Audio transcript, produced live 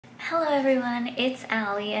Hello everyone, it's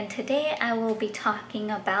Allie, and today I will be talking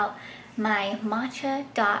about my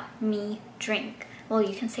matcha.me drink. Well,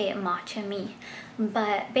 you can say it matcha me,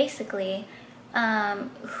 but basically,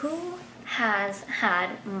 who has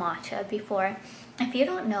had matcha before? If you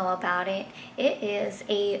don't know about it, it is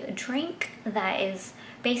a drink that is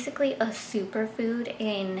basically a superfood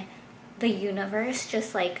in the universe,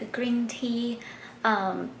 just like green tea,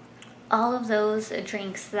 all of those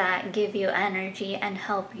drinks that give you energy and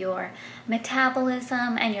help your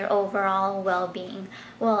metabolism and your overall well-being.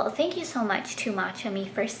 Well, thank you so much to Matcha Me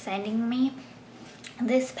for sending me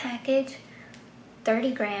this package,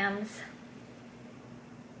 30 grams,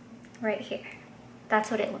 right here.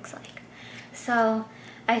 That's what it looks like. So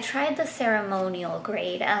I tried the ceremonial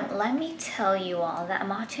grade, and let me tell you all that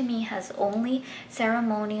Matcha Me has only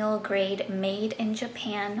ceremonial grade made in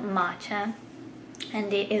Japan matcha.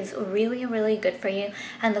 And it is really, really good for you,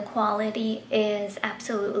 and the quality is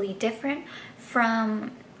absolutely different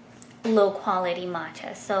from low quality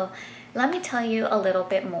matcha. So let me tell you a little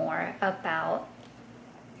bit more about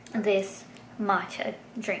this matcha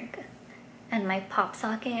drink. And my pop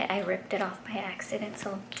socket, I ripped it off by accident,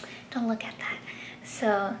 so don't look at that.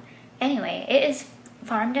 So anyway, it is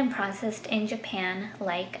farmed and processed in Japan,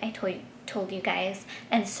 like I told you guys,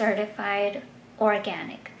 and certified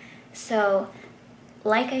organic. So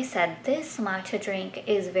like I said, this matcha drink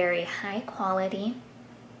is very high quality,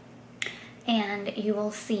 and you will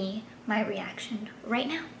see my reaction right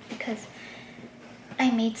now because I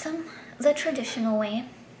made some the traditional way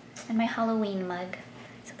in my Halloween mug.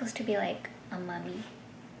 It's supposed to be like a mummy.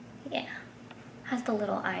 Yeah, has the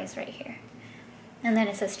little eyes right here, and then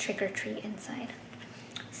it says trick or treat inside.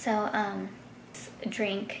 So this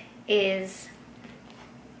drink is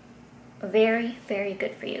very, very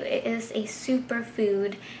good for you. It is a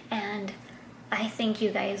superfood, and I think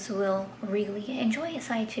you guys will really enjoy it,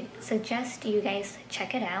 so I should suggest you guys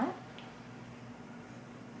check it out.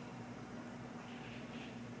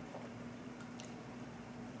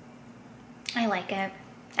 I like it.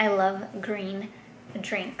 I love green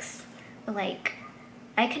drinks. Like,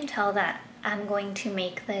 I can tell that I'm going to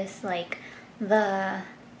make this like the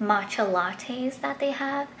matcha lattes that they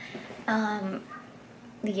have.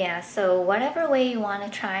 Yeah, so whatever way you want to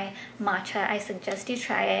try matcha, I suggest you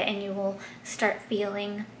try it, and you will start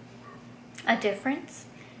feeling a difference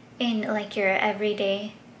in like your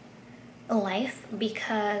everyday life,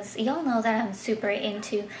 because y'all know that I'm super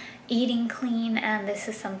into eating clean, and this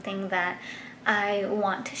is something that I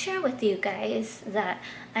want to share with you guys that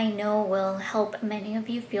I know will help many of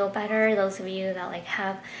you feel better. Those of you that like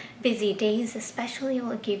have busy days especially,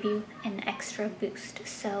 will give you an extra boost.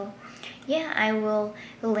 So yeah, I will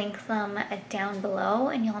link them down below,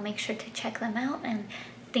 and you'll make sure to check them out. And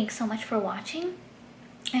thanks so much for watching.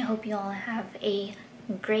 I hope you all have a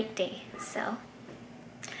great day. So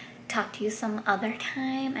talk to you some other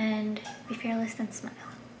time, and be fearless and smile.